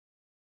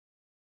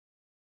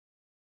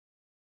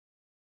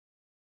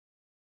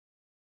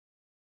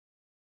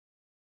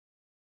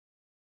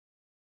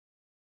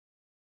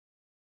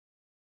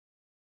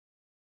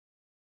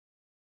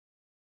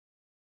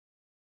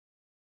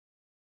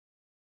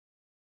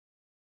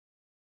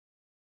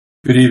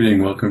Good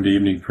evening. Welcome to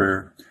evening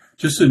prayer.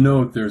 Just a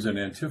note, there's an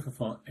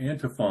antiphon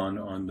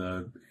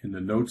in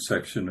the notes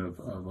section of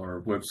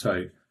our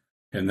website,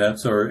 and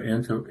that's our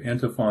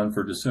antiphon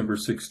for December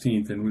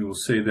 16th, and we will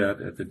say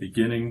that at the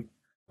beginning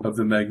of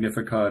the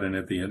Magnificat, and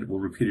at the end, we'll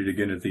repeat it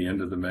again at the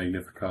end of the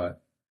Magnificat.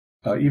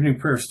 Evening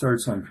prayer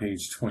starts on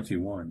page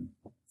 21.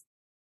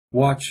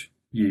 Watch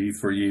ye,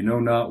 for ye know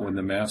not when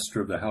the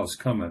master of the house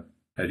cometh,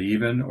 at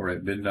even, or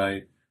at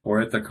midnight, or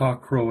at the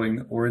cock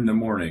crowing, or in the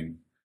morning,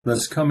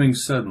 lest coming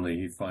suddenly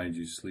he find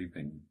you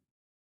sleeping.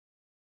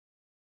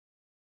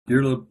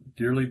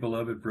 Dearly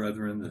beloved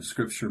brethren, the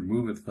Scripture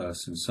moveth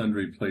us in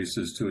sundry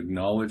places to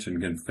acknowledge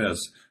and confess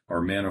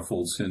our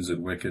manifold sins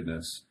and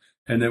wickedness,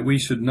 and that we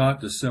should not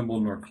dissemble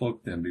nor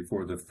cloak them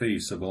before the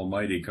face of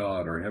Almighty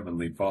God, our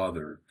Heavenly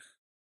Father,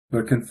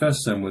 but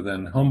confess them with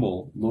an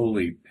humble,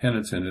 lowly,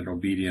 penitent, and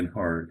obedient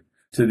heart,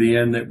 to the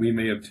end that we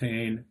may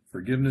obtain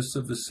forgiveness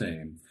of the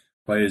same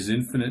by his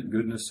infinite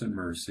goodness and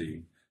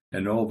mercy.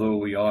 And although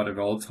we ought at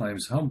all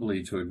times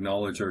humbly to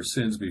acknowledge our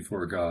sins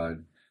before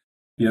God,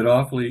 yet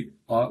awfully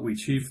ought we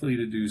chiefly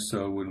to do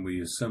so when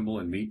we assemble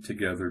and meet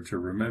together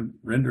to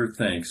render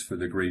thanks for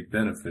the great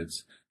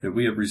benefits that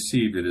we have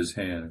received at his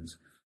hands,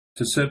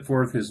 to set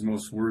forth his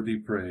most worthy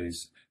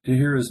praise, to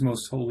hear his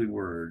most holy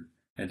word,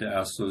 and to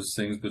ask those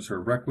things which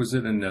are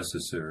requisite and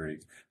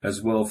necessary,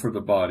 as well for the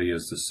body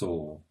as the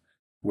soul.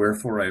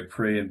 Wherefore I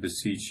pray and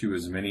beseech you,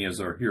 as many as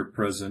are here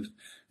present,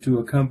 to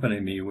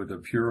accompany me with a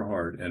pure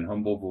heart and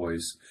humble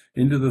voice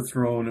into the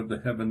throne of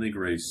the heavenly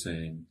grace,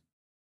 saying,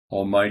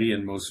 Almighty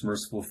and most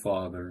merciful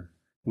Father,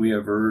 we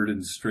have erred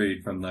and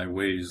strayed from thy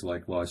ways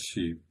like lost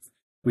sheep.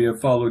 We have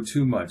followed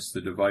too much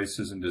the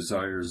devices and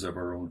desires of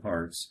our own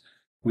hearts.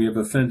 We have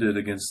offended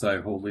against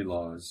thy holy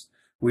laws.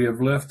 We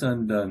have left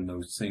undone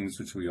those things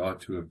which we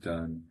ought to have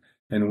done,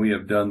 and we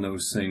have done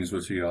those things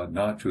which we ought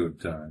not to have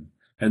done,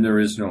 and there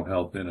is no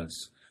help in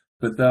us.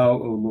 But thou,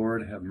 O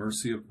Lord, have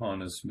mercy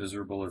upon us,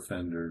 miserable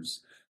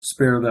offenders.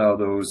 Spare thou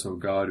those, O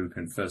God, who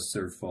confess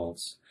their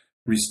faults.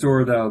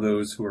 Restore thou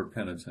those who are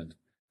penitent,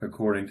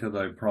 according to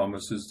thy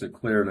promises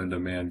declared unto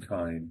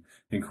mankind,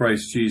 in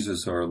Christ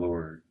Jesus our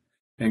Lord.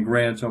 And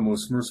grant, O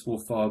most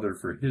merciful Father,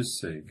 for his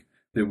sake,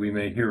 that we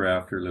may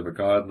hereafter live a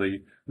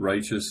godly,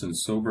 righteous, and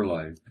sober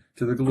life,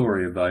 to the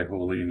glory of thy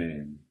holy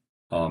name.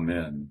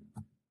 Amen.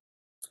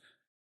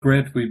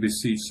 Grant, we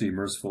beseech thee,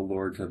 merciful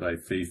Lord, to thy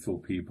faithful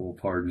people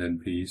pardon and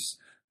peace,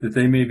 that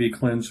they may be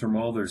cleansed from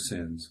all their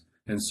sins,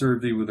 and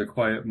serve thee with a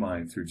quiet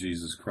mind through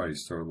Jesus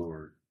Christ our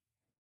Lord.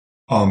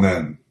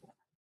 Amen.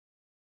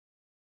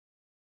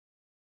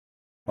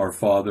 Our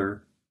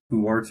Father,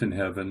 who art in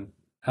heaven,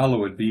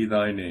 hallowed be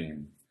thy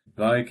name.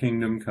 Thy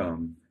kingdom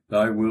come,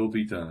 thy will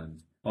be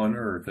done, on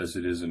earth as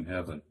it is in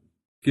heaven.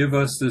 Give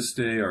us this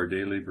day our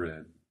daily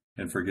bread,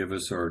 and forgive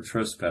us our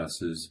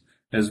trespasses,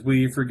 as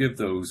we forgive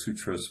those who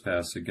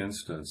trespass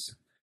against us.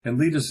 And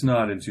lead us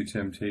not into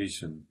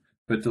temptation,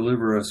 but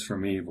deliver us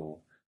from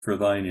evil. For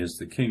thine is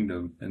the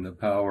kingdom, and the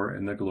power,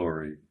 and the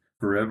glory,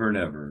 forever and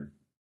ever.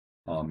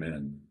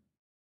 Amen.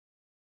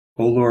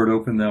 O Lord,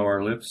 open thou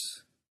our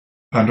lips,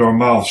 and our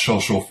mouth shall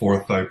show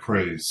forth thy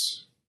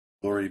praise.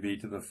 Glory be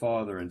to the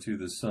Father, and to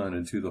the Son,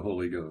 and to the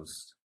Holy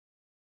Ghost.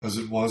 As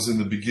it was in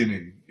the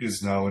beginning,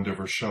 is now, and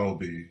ever shall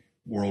be,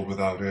 world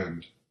without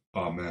end.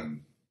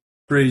 Amen.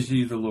 Praise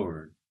ye the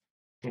Lord.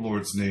 The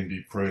Lord's name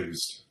be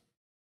praised.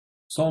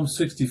 Psalm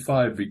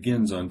 65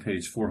 begins on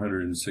page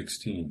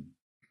 416.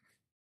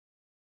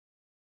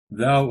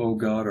 Thou, O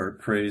God,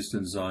 art praised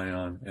in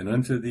Zion, and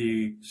unto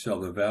thee shall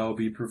the vow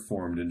be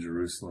performed in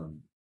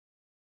Jerusalem.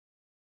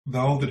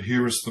 Thou that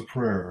hearest the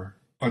prayer,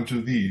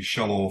 unto thee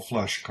shall all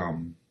flesh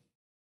come.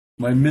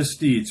 My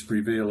misdeeds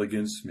prevail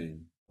against me.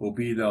 O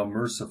be thou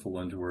merciful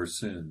unto our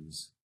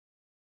sins.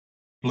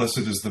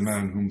 Blessed is the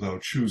man whom thou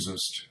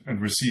choosest, and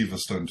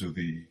receivest unto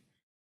thee.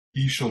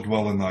 He shall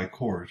dwell in thy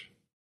court,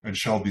 and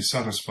shall be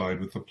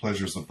satisfied with the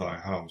pleasures of thy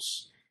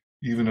house,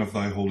 even of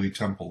thy holy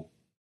temple.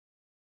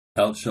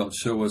 Thou shalt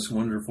show us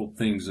wonderful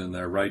things in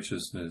thy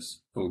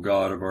righteousness, O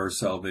God of our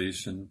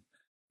salvation,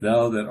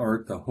 thou that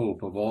art the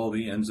hope of all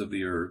the ends of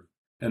the earth,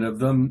 and of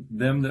them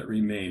that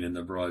remain in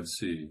the broad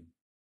sea.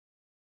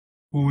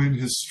 Who in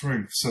his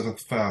strength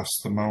setteth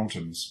fast the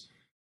mountains,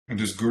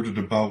 and is girded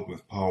about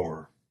with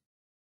power.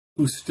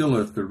 Who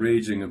stilleth the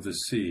raging of the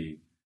sea,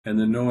 and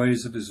the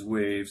noise of his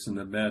waves, and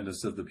the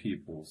madness of the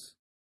peoples.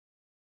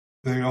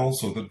 They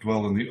also that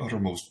dwell in the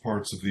uttermost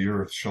parts of the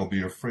earth shall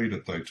be afraid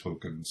at thy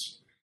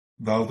tokens,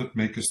 thou that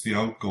makest the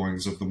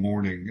outgoings of the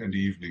morning and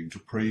evening to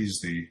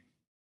praise thee.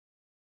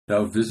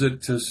 Thou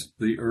visitest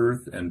the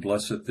earth, and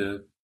blesseth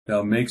it,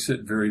 thou makest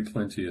it very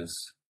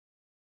plenteous.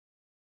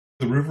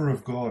 The river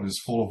of God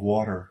is full of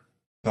water,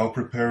 thou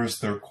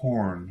preparest their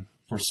corn,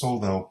 for so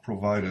thou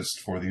providest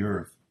for the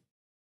earth.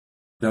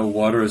 Thou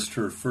waterest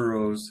her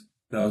furrows,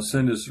 thou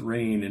sendest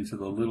rain into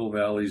the little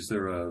valleys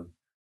thereof.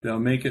 Thou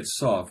make it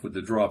soft with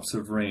the drops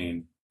of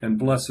rain, and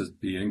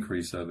blessest the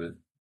increase of it.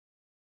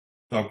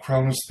 Thou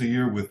crownest the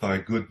year with thy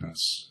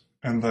goodness,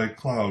 and thy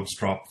clouds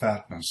drop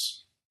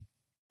fatness.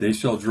 They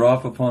shall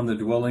drop upon the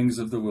dwellings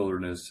of the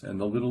wilderness,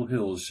 and the little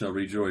hills shall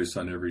rejoice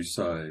on every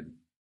side.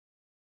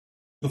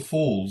 The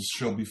folds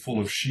shall be full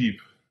of sheep.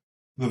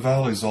 The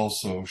valleys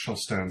also shall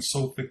stand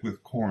so thick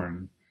with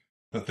corn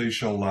that they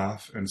shall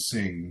laugh and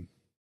sing.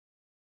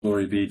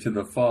 Glory be to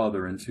the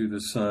Father, and to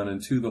the Son,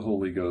 and to the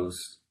Holy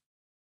Ghost.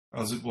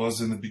 As it was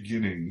in the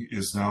beginning,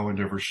 is now, and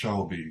ever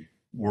shall be,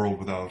 world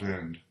without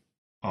end.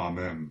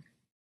 Amen.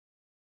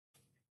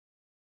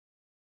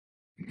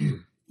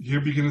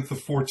 Here beginneth the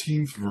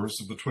 14th verse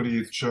of the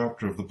 28th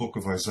chapter of the book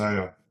of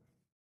Isaiah.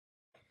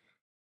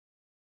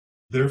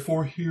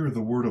 Therefore hear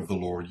the word of the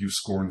Lord, you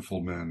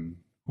scornful men,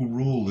 who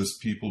rule this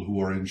people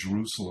who are in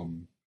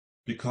Jerusalem,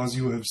 because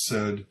you have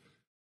said,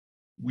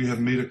 we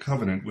have made a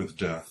covenant with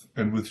death,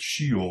 and with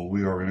Sheol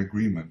we are in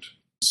agreement.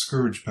 The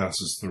scourge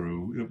passes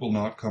through, it will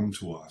not come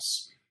to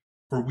us,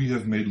 for we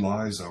have made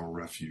lies our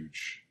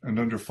refuge, and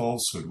under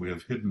falsehood we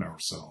have hidden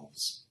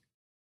ourselves.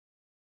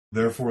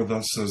 Therefore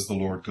thus says the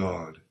Lord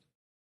God,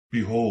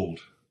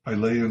 behold, I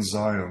lay in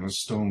Zion a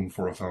stone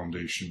for a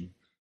foundation,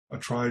 a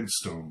tried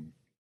stone,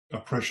 a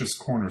precious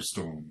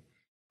cornerstone,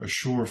 a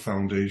sure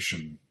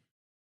foundation.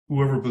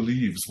 Whoever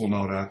believes will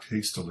not act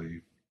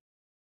hastily.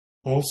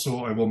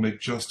 Also I will make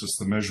justice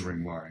the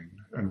measuring line,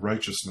 and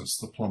righteousness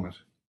the plummet.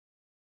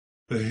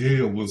 The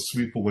hail will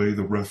sweep away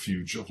the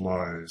refuge of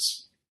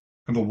lies,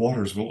 and the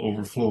waters will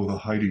overflow the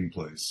hiding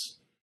place.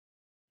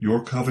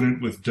 Your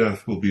covenant with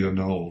death will be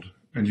annulled,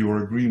 and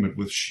your agreement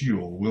with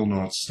Sheol will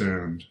not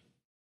stand.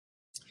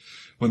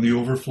 When the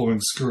overflowing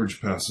scourge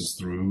passes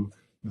through,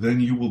 then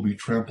you will be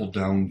trampled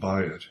down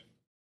by it.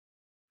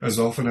 As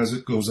often as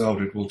it goes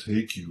out, it will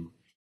take you.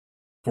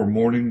 For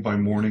morning by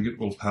morning it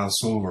will pass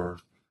over,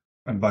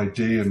 and by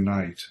day and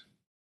night.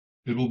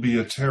 It will be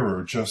a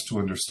terror just to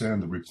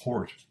understand the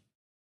report.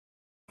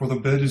 For the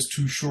bed is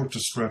too short to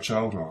stretch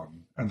out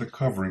on, and the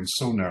covering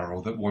so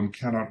narrow that one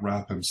cannot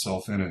wrap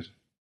himself in it.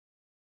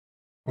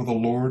 For the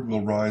Lord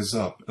will rise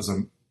up as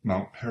a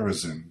Mount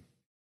Perazim.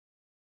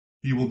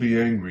 He will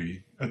be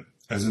angry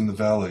as in the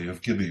valley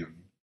of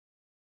Gibeon,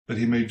 that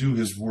he may do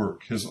his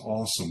work, his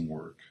awesome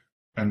work,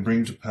 and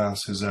bring to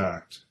pass his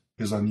act,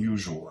 his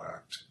unusual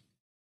act.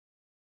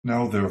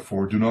 Now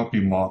therefore do not be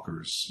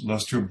mockers,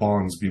 lest your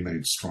bonds be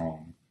made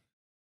strong.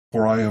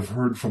 For I have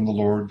heard from the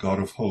Lord God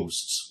of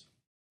hosts,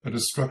 a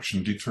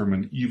destruction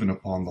determined even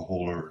upon the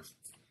whole earth.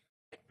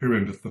 Here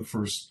endeth the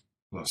first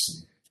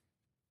lesson.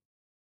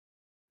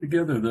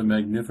 Together the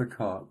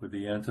Magnificat with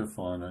the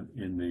antiphon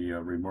in the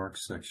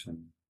remarks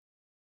section.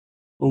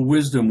 O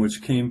wisdom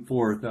which came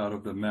forth out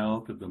of the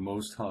mouth of the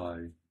Most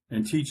High,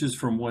 and teaches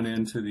from one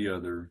end to the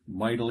other,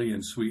 mightily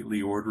and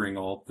sweetly ordering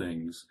all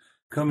things,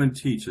 come and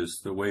teach us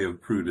the way of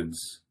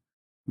prudence.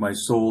 My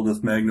soul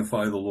doth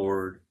magnify the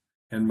Lord,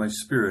 and my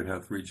spirit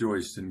hath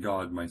rejoiced in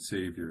God my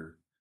Saviour.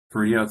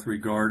 For he hath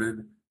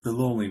regarded the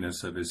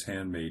lowliness of his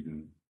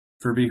handmaiden.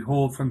 For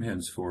behold, from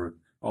henceforth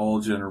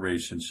all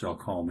generations shall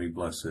call me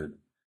blessed.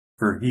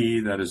 For he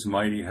that is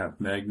mighty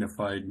hath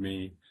magnified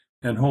me,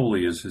 and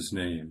holy is his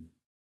name.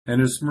 And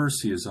his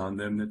mercy is on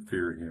them that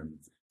fear him,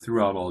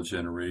 throughout all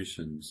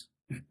generations.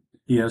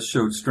 He hath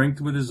showed strength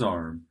with his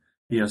arm.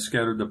 He hath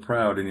scattered the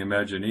proud in the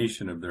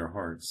imagination of their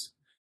hearts.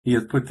 He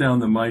hath put down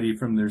the mighty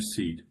from their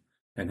seat,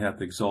 and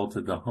hath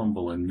exalted the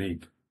humble and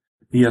meek.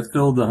 He hath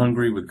filled the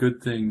hungry with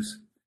good things,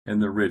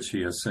 and the rich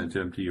he hath sent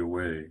empty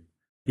away.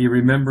 He,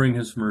 remembering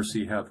his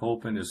mercy, hath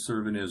hope in his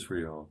servant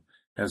Israel,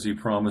 as he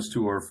promised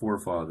to our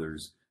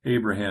forefathers,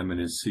 Abraham and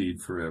his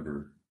seed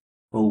forever.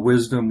 O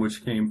wisdom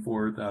which came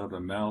forth out of the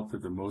mouth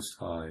of the Most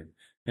High,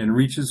 and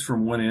reaches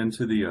from one end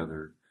to the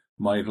other,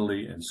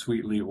 mightily and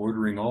sweetly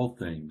ordering all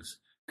things,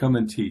 come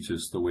and teach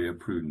us the way of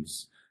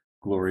prudence.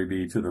 Glory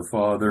be to the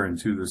Father, and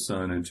to the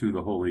Son, and to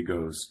the Holy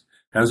Ghost,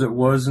 as it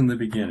was in the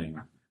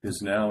beginning,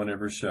 is now, and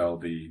ever shall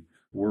be,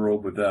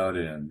 world without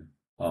end.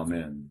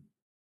 Amen.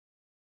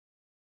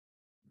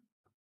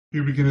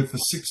 Here beginneth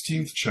the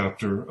 16th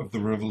chapter of the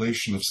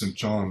Revelation of St.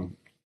 John.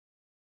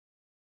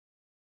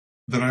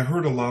 Then I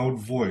heard a loud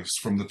voice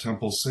from the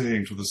temple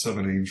saying to the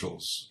 7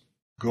 angels,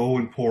 Go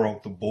and pour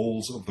out the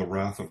bowls of the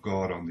wrath of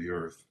God on the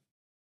earth.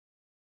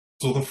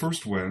 So the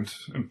first went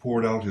and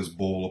poured out his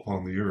bowl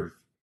upon the earth,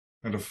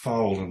 and a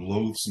foul and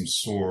loathsome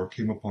sore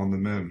came upon the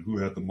men who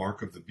had the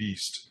mark of the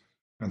beast,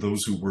 and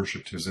those who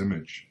worshipped his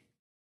image.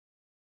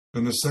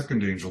 Then the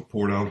second angel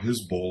poured out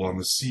his bowl on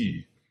the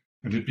sea,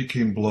 and it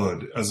became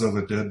blood as of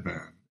a dead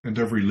man, and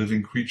every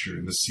living creature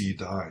in the sea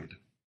died.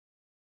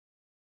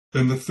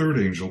 Then the third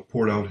angel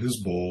poured out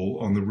his bowl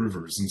on the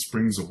rivers and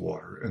springs of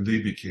water, and they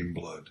became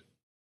blood.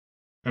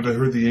 And I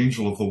heard the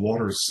angel of the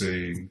waters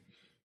saying,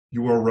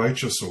 You are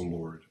righteous, O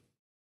Lord,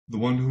 the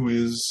one who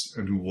is,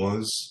 and who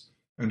was,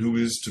 and who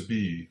is to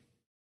be,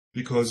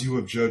 because you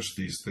have judged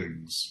these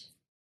things.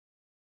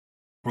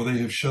 For they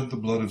have shed the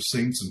blood of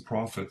saints and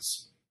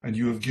prophets, and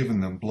you have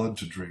given them blood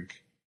to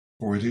drink,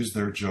 for it is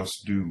their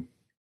just due.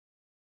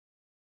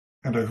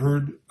 And I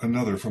heard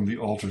another from the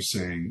altar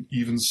saying,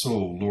 Even so,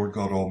 Lord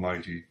God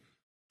Almighty,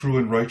 true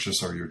and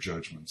righteous are your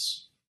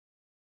judgments.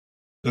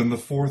 Then the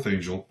fourth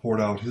angel poured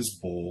out his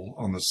bowl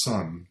on the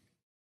sun,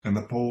 and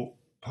the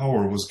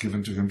power was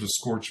given to him to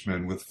scorch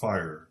men with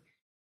fire,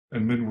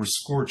 and men were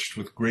scorched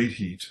with great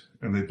heat,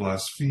 and they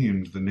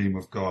blasphemed the name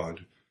of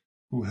God,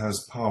 who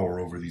has power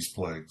over these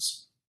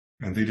plagues.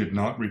 And they did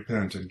not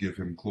repent and give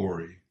him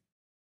glory.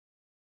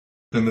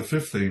 Then the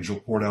fifth angel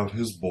poured out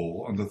his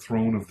bowl on the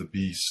throne of the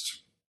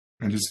beast,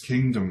 and his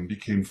kingdom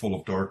became full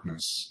of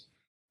darkness,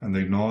 and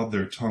they gnawed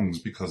their tongues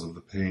because of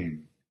the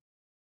pain.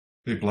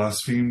 They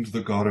blasphemed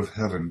the God of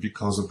heaven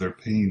because of their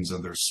pains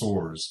and their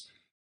sores,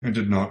 and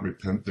did not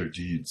repent their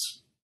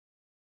deeds.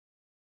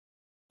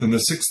 Then the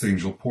sixth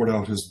angel poured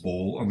out his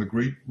bowl on the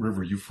great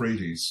river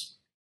Euphrates,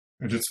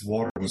 and its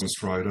water was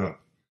dried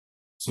up,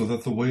 so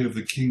that the way of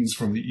the kings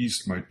from the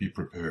east might be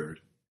prepared.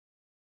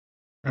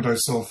 And I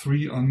saw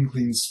 3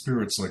 unclean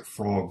spirits like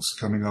frogs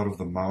coming out of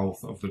the mouth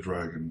of the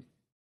dragon,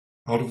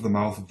 out of the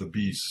mouth of the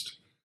beast,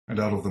 and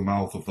out of the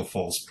mouth of the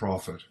false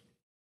prophet.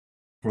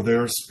 For they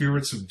are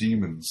spirits of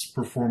demons,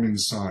 performing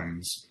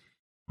signs,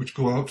 which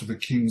go out to the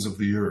kings of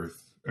the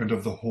earth and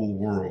of the whole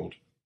world,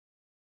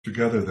 to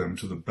gather them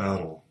to the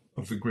battle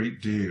of the great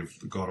day of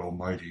the God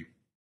Almighty.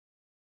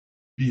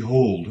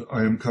 Behold,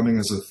 I am coming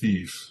as a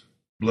thief.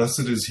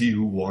 Blessed is he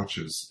who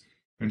watches,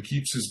 and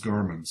keeps his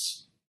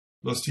garments,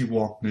 lest he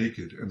walk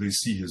naked, and they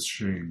see his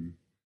shame.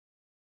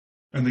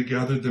 And they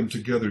gathered them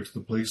together to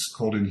the place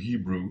called in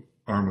Hebrew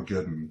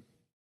Armageddon.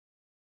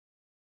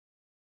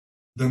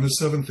 Then the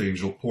seventh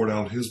angel poured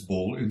out his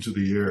bowl into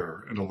the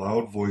air, and a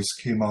loud voice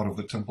came out of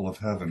the temple of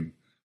heaven,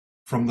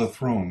 from the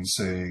throne,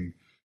 saying,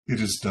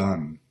 It is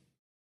done.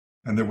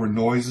 And there were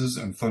noises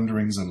and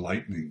thunderings and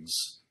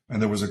lightnings,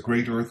 and there was a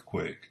great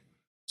earthquake,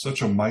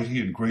 such a mighty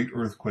and great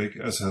earthquake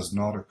as has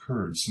not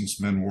occurred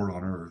since men were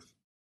on earth.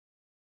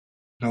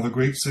 Now the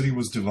great city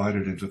was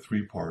divided into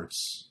 3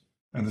 parts,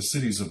 and the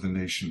cities of the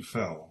nation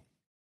fell.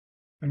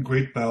 And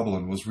great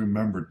Babylon was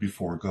remembered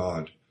before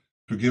God,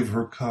 to give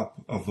her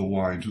cup of the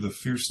wine to the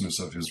fierceness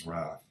of his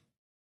wrath.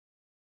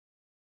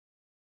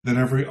 Then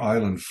every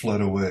island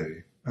fled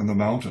away, and the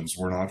mountains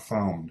were not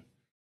found.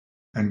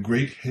 And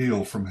great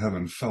hail from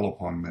heaven fell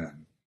upon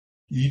men,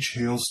 each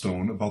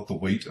hailstone about the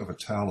weight of a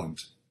talent.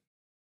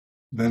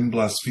 Men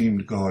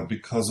blasphemed God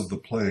because of the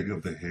plague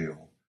of the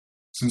hail,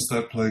 since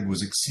that plague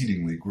was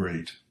exceedingly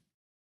great.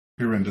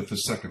 Here endeth the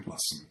second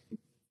lesson.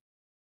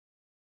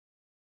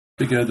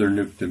 Together,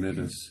 Nunc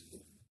Dimittis.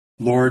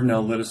 Lord, now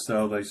lettest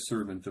thou thy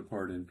servant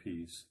depart in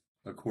peace,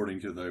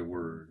 according to thy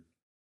word.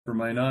 For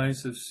mine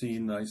eyes have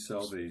seen thy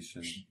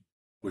salvation,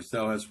 which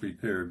thou hast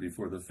prepared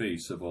before the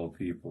face of all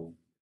people,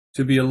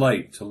 to be a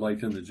light to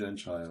lighten the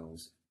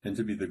Gentiles, and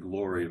to be the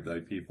glory of thy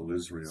people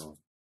Israel.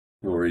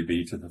 Glory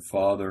be to the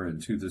Father,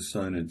 and to the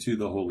Son, and to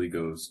the Holy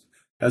Ghost,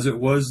 as it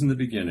was in the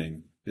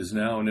beginning, is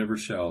now, and ever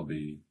shall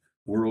be,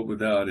 world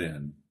without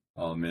end.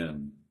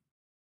 Amen.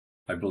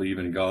 I believe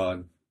in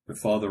God, the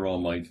Father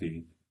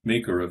Almighty,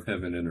 maker of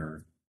heaven and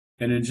earth,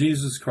 and in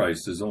Jesus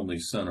Christ, his only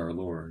Son, our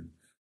Lord,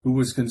 who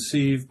was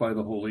conceived by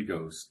the Holy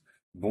Ghost,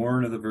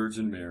 born of the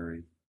Virgin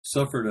Mary,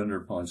 suffered under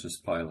Pontius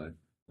Pilate,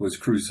 was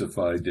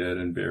crucified, dead,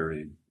 and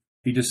buried.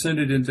 He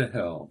descended into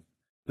hell.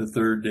 The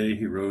 3rd day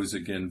he rose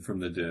again from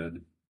the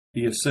dead.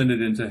 He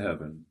ascended into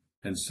heaven,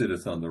 and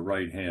sitteth on the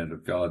right hand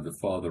of God the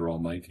Father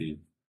Almighty.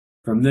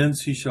 From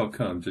thence he shall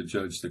come to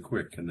judge the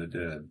quick and the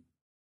dead.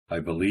 I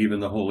believe in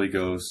the Holy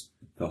Ghost,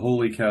 the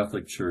Holy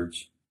Catholic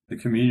Church, the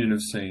communion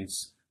of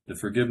saints, the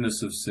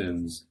forgiveness of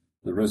sins,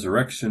 the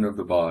resurrection of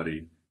the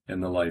body,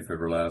 and the life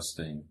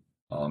everlasting.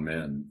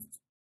 Amen.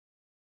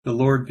 The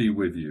Lord be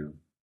with you.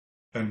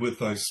 And with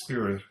thy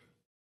spirit.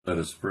 Let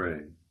us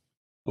pray.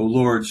 O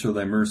Lord, show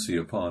thy mercy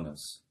upon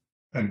us.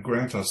 And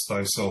grant us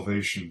thy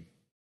salvation.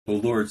 O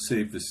Lord,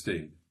 save the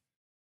state.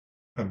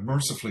 And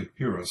mercifully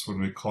hear us when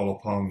we call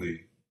upon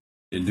thee.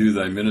 Endue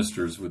thy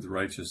ministers with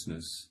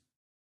righteousness.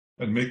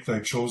 And make thy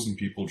chosen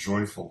people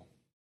joyful.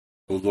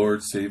 O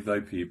Lord, save thy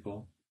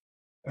people.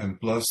 And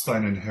bless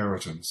thine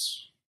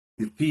inheritance.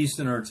 Give peace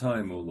in our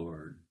time, O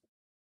Lord.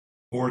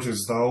 For it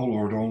is thou,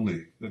 Lord,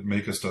 only, that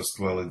makest us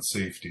dwell in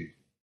safety.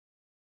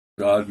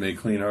 God may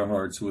clean our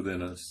hearts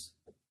within us.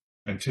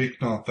 And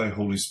take not thy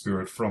Holy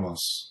Spirit from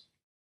us.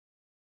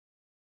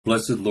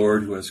 Blessed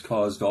Lord, who has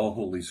caused all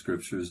holy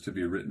scriptures to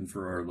be written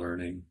for our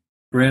learning,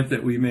 grant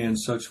that we may in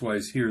such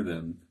wise hear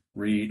them,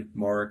 read,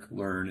 mark,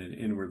 learn, and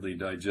inwardly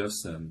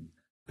digest them,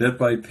 that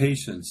by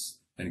patience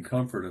and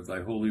comfort of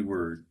thy holy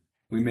word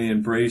we may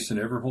embrace and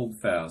ever hold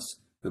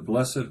fast the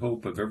blessed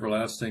hope of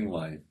everlasting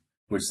life,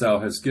 which thou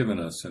hast given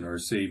us in our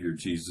Savior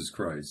Jesus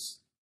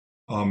Christ.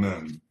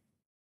 Amen.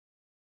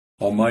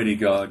 Almighty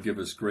God, give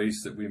us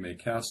grace that we may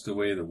cast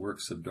away the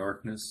works of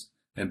darkness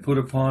and put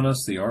upon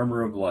us the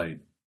armor of light,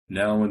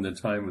 now in the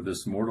time of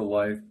this mortal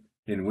life,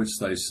 in which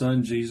thy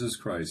Son Jesus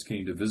Christ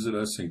came to visit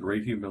us in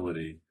great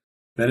humility,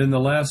 that in the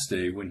last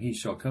day, when he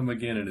shall come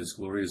again in his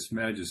glorious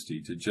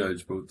majesty to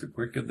judge both the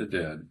quick and the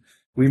dead,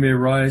 we may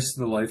rise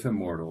to the life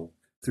immortal,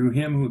 through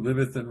him who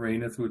liveth and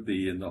reigneth with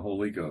thee in the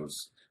Holy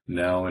Ghost,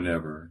 now and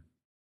ever.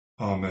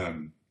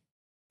 Amen.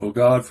 O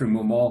God, from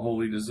whom all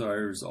holy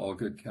desires, all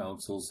good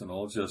counsels, and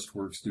all just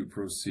works do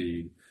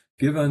proceed,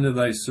 give unto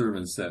thy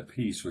servants that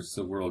peace which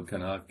the world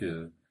cannot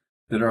give,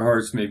 that our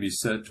hearts may be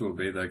set to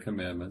obey thy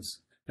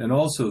commandments, and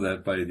also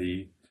that by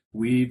thee,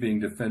 we, being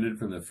defended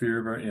from the fear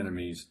of our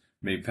enemies,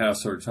 may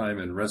pass our time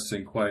in rest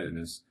and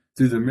quietness,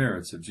 through the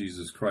merits of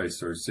Jesus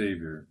Christ our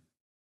Savior.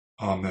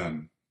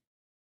 Amen.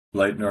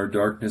 Lighten our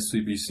darkness,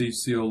 we beseech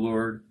thee, O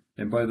Lord,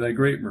 and by thy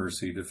great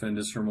mercy defend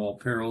us from all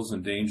perils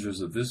and dangers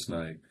of this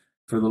night,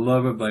 for the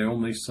love of thy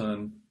only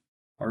Son,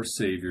 our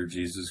Savior,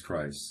 Jesus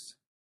Christ.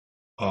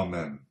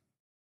 Amen.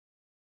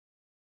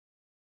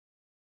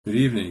 Good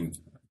evening.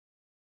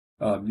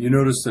 You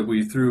notice that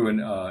we threw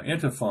an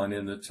antiphon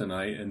in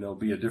tonight, and there'll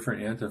be a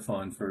different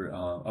antiphon for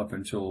up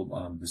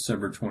until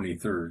December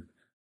 23rd.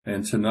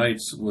 And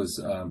tonight's was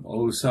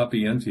O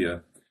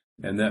Sapientia,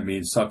 and that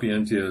means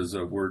sapientia is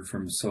a word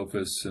from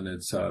Sophus, and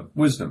it's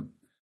wisdom.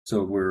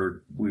 So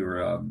we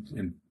were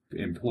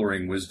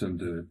imploring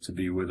wisdom to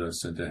be with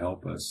us and to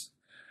help us.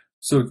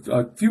 So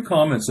a few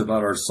comments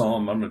about our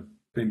psalm. I'm going to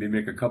maybe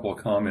make a couple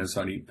of comments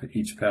on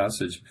each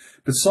passage.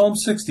 But Psalm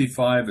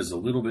 65 is a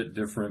little bit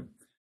different.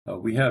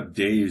 We have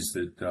days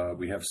that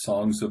we have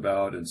songs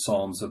about and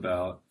psalms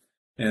about.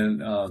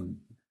 And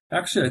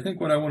actually, I think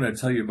what I want to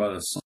tell you about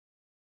a psalm.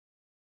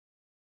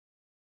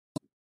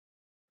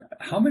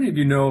 How many of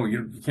you know,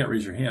 you can't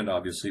raise your hand,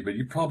 obviously, but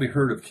you probably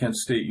heard of Kent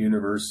State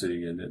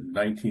University. And in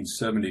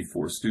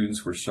 1974,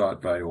 students were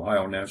shot by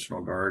Ohio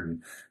National Guard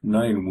and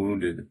 9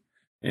 wounded.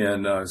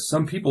 And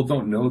some people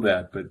don't know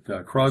that,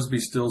 but Crosby,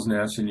 Stills,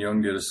 Nash and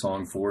Young did a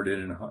song, Four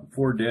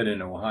Dead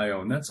in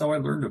Ohio, and that's how I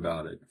learned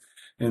about it.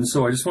 And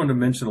so I just wanted to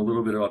mention a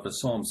little bit about the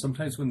Psalms.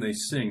 Sometimes when they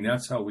sing,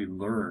 that's how we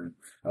learn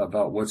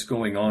about what's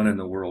going on in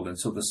the world. And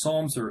so the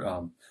Psalms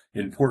are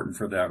important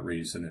for that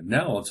reason. And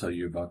now I'll tell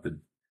you about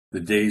the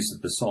days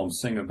that the Psalms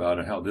sing about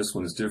and how this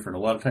one is different. A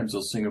lot of times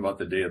they'll sing about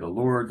the day of the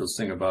Lord. They'll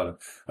sing about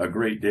a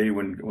great day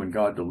when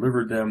God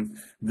delivered them.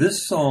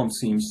 This Psalm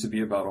seems to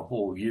be about a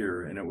whole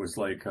year, and it was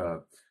like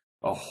a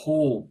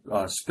whole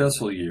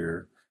special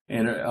year.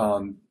 And it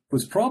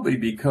was probably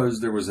because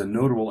there was a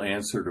notable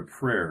answer to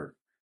prayer.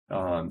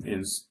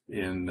 In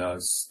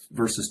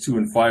verses 2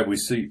 and 5, we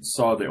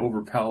saw the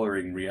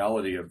overpowering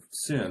reality of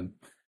sin,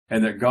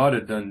 and that God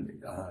had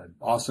done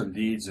awesome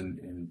deeds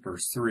in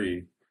verse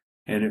 3.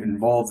 And it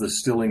involved the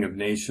stilling of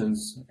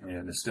nations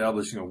and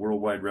establishing a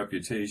worldwide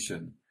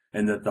reputation,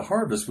 and that the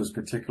harvest was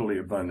particularly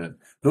abundant.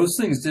 Those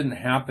things didn't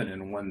happen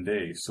in one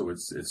day, so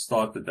it's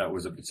thought that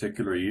was a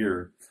particular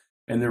year.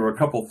 And there were a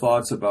couple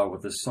thoughts about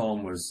what the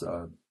psalm was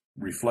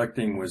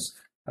reflecting was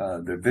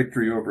the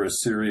victory over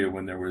Assyria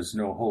when there was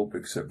no hope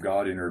except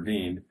God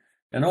intervened.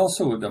 And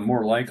also the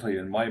more likely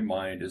in my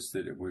mind is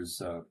that it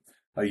was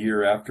a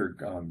year after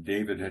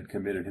David had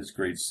committed his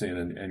great sin,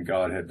 and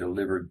God had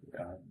delivered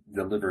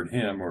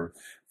him or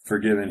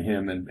forgiven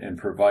him and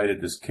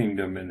provided this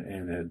kingdom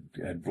and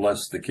had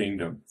blessed the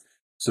kingdom.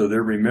 So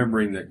they're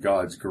remembering that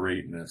God's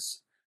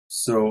greatness.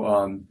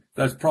 So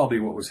that's probably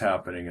what was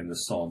happening in the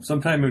psalm.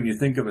 Sometime when you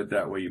think of it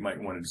that way, you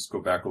might want to just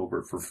go back over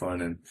it for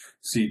fun and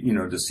see,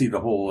 to see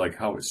the whole, like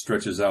how it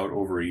stretches out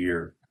over a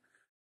year.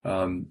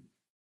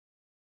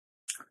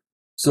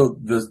 So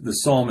the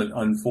psalm, it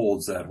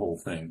unfolds that whole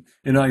thing.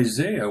 In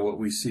Isaiah, what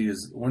we see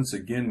is, once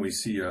again, we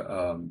see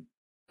a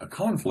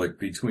conflict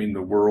between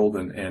the world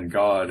and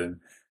God. And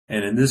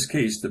in this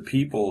case, the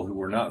people who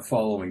were not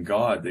following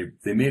God,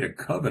 they made a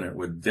covenant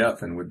with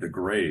death and with the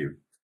grave,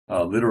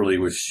 literally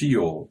with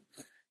Sheol.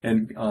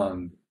 And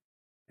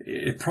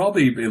it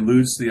probably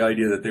alludes to the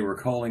idea that they were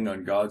calling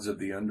on gods of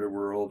the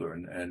underworld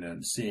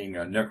and seeing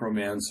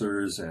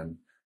necromancers and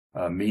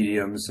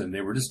mediums, and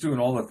they were just doing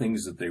all the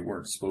things that they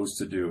weren't supposed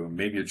to do.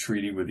 Maybe a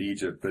treaty with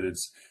Egypt, but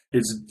it's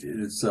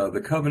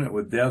the covenant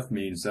with death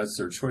means that's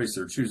their choice.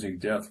 They're choosing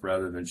death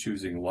rather than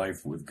choosing life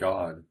with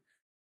God.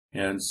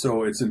 And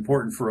so it's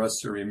important for us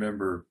to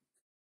remember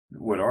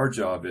what our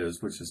job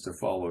is, which is to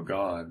follow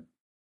God.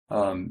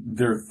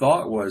 Their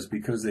thought was,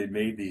 because they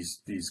made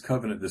this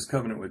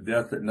covenant with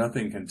death, that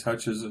nothing can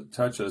touch us.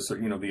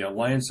 The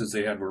alliances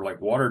they had were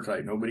like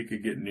watertight. Nobody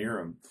could get near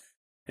them.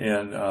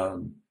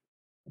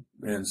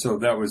 And so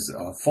that was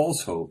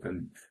false hope.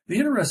 And the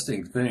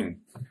interesting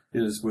thing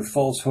is with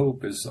false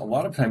hope is a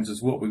lot of times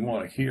it's what we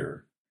want to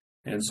hear.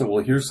 And so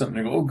we'll hear something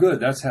and go, oh, good,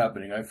 that's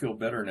happening. I feel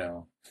better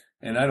now.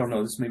 And I don't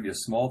know, this may be a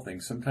small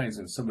thing. Sometimes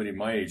when somebody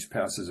my age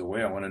passes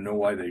away, I want to know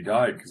why they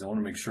died, because I want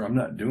to make sure I'm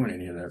not doing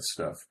any of that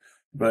stuff.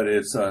 But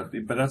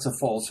but that's a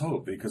false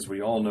hope, because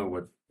we all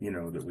know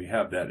that we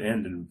have that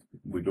end and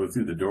we go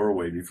through the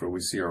doorway before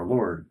we see our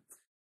Lord.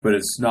 But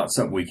it's not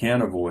something we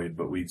can avoid,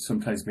 but we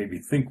sometimes maybe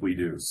think we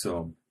do.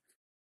 So,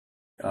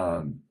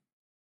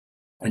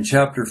 in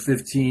chapter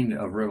 15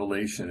 of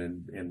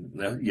Revelation,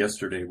 and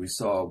yesterday we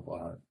saw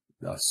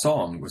a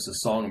song. It was the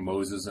song of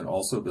Moses and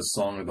also the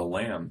song of the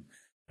Lamb.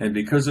 And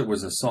because it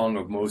was a song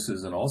of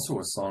Moses and also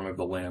a song of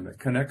the Lamb, it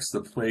connects the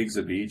plagues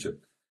of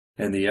Egypt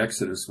and the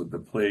Exodus with the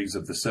plagues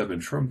of the 7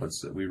 trumpets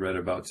that we read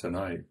about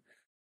tonight.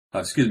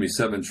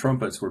 7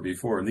 trumpets were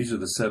before, and these are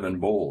the 7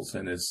 bowls,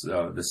 and it's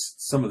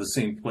some of the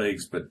same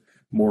plagues, but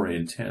more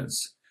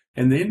intense.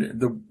 And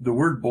the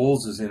word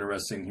bowls is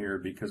interesting here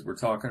because we're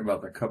talking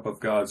about the cup of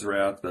God's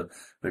wrath,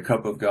 the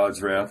cup of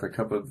God's wrath, a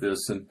cup of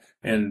this,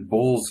 and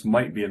bowls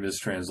might be a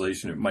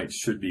mistranslation. It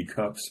should be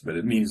cups, but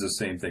it means the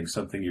same thing,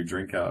 something you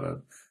drink out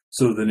of.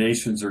 So the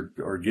nations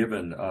are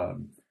given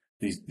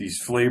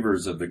these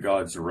flavors of the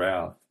God's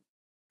wrath.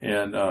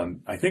 And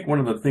I think one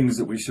of the things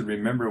that we should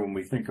remember when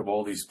we think of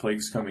all these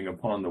plagues coming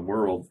upon the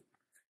world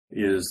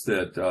is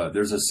that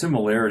there's a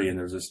similarity and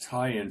there's this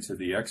tie-in to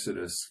the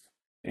Exodus.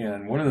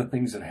 And one of the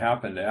things that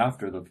happened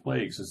after the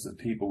plagues is that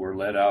people were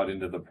led out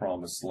into the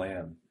promised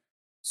land.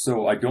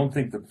 So I don't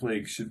think the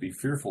plagues should be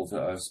fearful to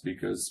us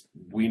because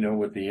we know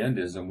what the end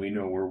is and we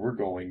know where we're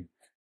going.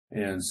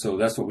 And so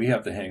that's what we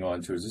have to hang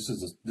on to. Is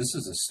this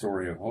is a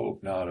story of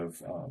hope, not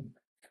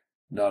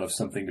of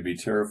something to be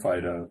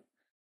terrified of.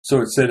 So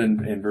it said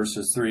in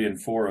verses 3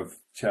 and 4 of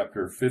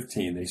chapter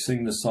 15, they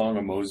sing the song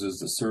of Moses,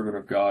 the servant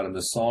of God, and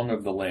the song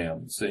of the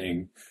Lamb,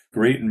 saying,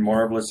 "Great and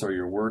marvelous are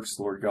your works,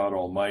 Lord God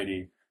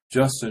Almighty.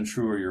 Just and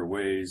true are your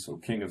ways, O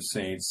King of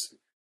saints.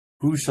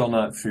 Who shall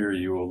not fear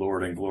you, O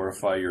Lord, and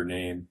glorify your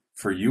name?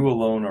 For you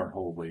alone are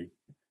holy.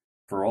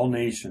 For all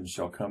nations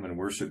shall come and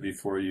worship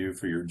before you,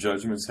 for your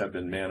judgments have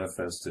been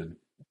manifested."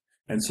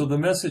 And so the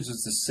message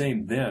is the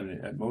same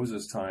then at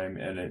Moses' time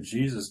and at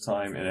Jesus'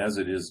 time and as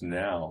it is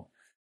now.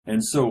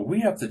 And so we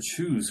have to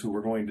choose who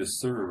we're going to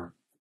serve.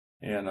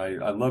 And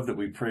I love that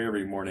we pray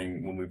every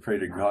morning when we pray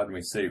to God and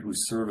we say,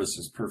 "Whose service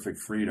is perfect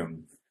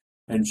freedom."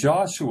 And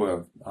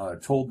Joshua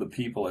told the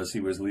people as he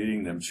was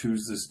leading them,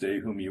 "Choose this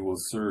day whom you will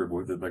serve,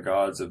 whether the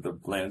gods of the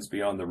lands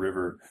beyond the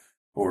river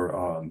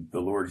or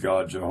the Lord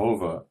God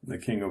Jehovah, the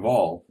King of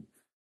all."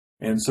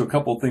 And so a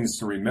couple things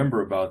to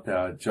remember about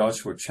that.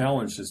 Joshua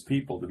challenged his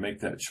people to make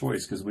that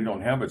choice because we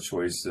don't have a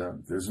choice.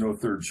 There's no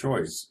third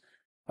choice.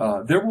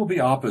 There will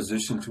be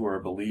opposition to our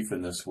belief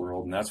in this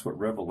world, and that's what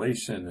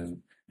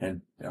Revelation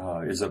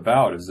is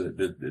about, is that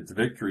the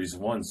victory is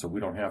won, so we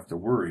don't have to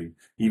worry,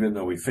 even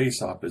though we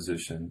face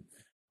opposition.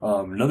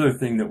 Another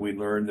thing that we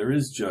learn, there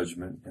is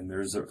judgment, and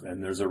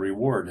there's a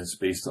reward, and it's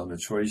based on the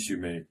choice you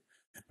make.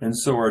 And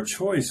so our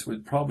choice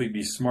would probably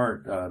be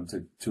smart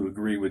to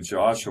agree with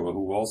Joshua,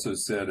 who also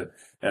said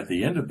at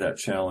the end of that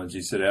challenge,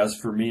 he said, "As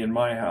for me and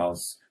my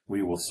house,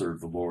 we will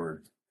serve the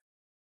Lord."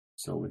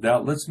 So with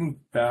that, let's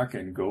move back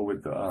and go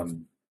with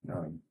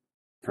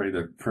pray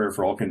the prayer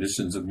for all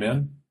conditions of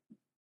men.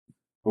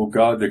 O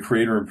God, the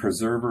creator and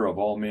preserver of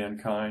all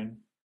mankind,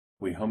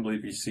 we humbly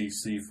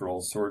beseech thee for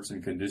all sorts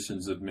and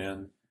conditions of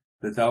men,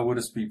 that thou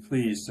wouldest be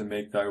pleased to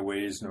make thy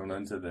ways known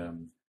unto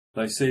them,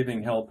 thy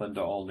saving help unto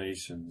all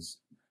nations.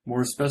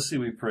 More especially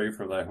we pray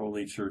for thy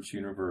holy church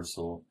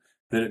universal,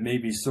 that it may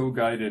be so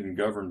guided and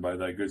governed by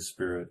thy good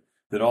spirit,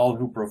 that all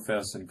who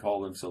profess and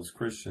call themselves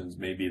Christians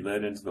may be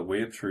led into the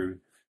way of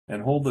truth,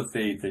 and hold the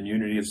faith and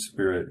unity of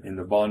spirit in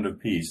the bond of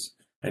peace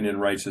and in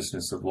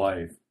righteousness of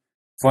life.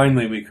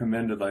 Finally, we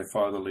commend to thy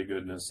fatherly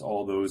goodness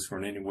all those who are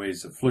in any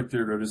ways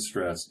afflicted or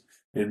distressed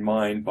in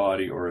mind,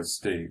 body, or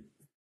estate,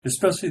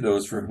 especially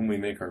those for whom we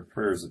make our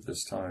prayers at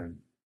this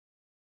time.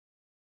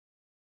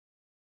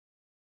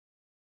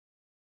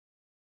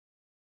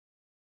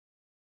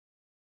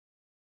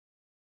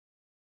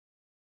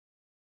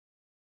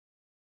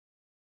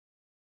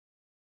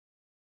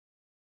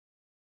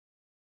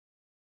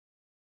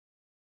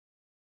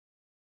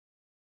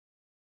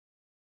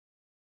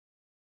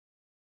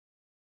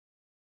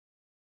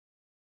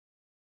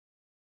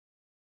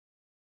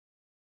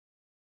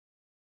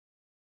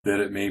 That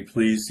it may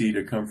please thee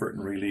to comfort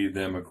and relieve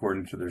them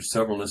according to their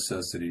several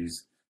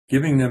necessities,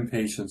 giving them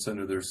patience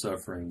under their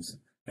sufferings,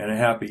 and a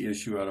happy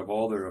issue out of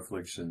all their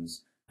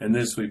afflictions. And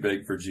this we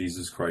beg for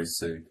Jesus Christ's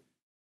sake.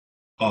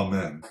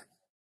 Amen.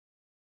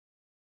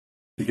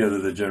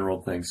 Together the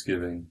general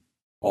thanksgiving.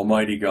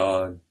 Almighty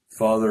God,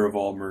 Father of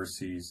all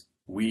mercies,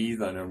 we,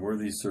 thine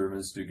unworthy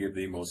servants, do give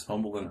thee most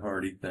humble and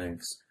hearty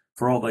thanks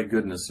for all thy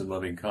goodness and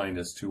loving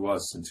kindness to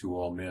us and to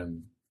all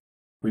men.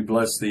 We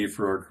bless thee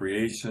for our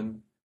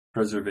creation,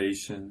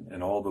 preservation,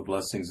 and all the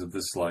blessings of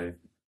this life,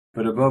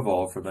 but above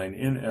all for thine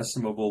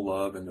inestimable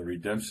love and the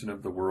redemption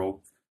of the world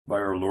by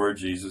our Lord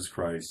Jesus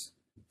Christ,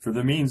 for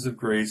the means of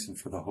grace and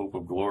for the hope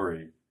of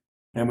glory.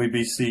 And we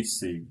beseech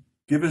thee,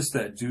 give us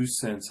that due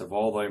sense of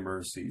all thy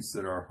mercies,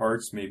 that our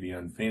hearts may be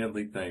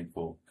unfeignedly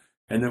thankful,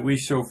 and that we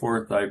show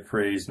forth thy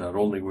praise not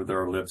only with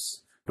our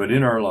lips, but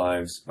in our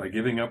lives, by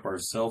giving up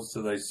ourselves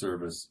to thy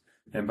service,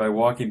 and by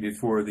walking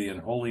before thee in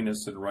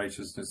holiness and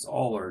righteousness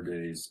all our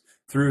days,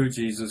 through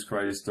Jesus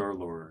Christ our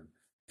Lord,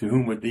 to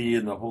whom with thee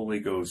and the Holy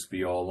Ghost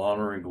be all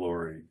honor and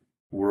glory,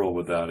 world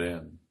without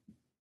end.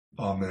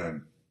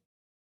 Amen.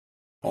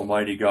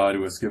 Almighty God,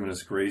 who hast given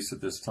us grace at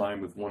this time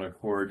with one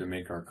accord to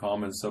make our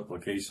common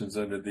supplications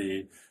unto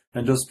thee,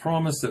 and dost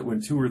promise that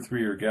when 2 or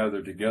 3 are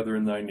gathered together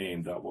in thy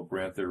name, thou wilt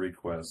grant their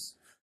requests.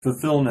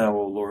 Fulfill now,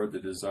 O Lord, the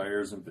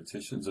desires and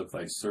petitions of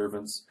thy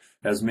servants,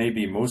 as may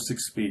be most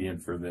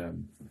expedient for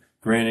them,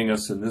 granting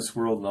us in this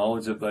world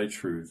knowledge of thy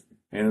truth,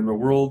 and in the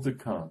world to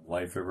come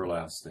life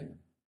everlasting.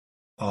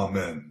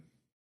 Amen.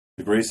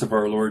 The grace of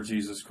our Lord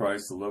Jesus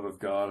Christ, the love of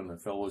God, and the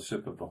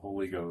fellowship of the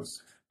Holy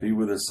Ghost be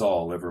with us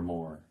all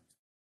evermore.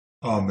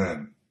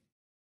 Amen.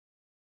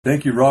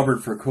 Thank you,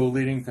 Robert, for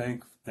co-leading.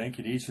 Thank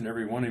you to each and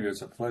every one of you.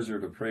 It's a pleasure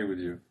to pray with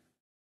you.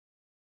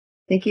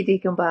 Thank you,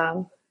 Deacon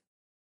Bob.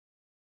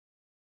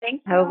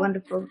 Thank Have a you.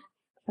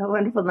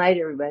 wonderful night,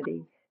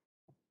 everybody.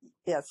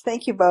 Yes,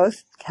 thank you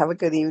both. Have a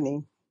good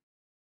evening.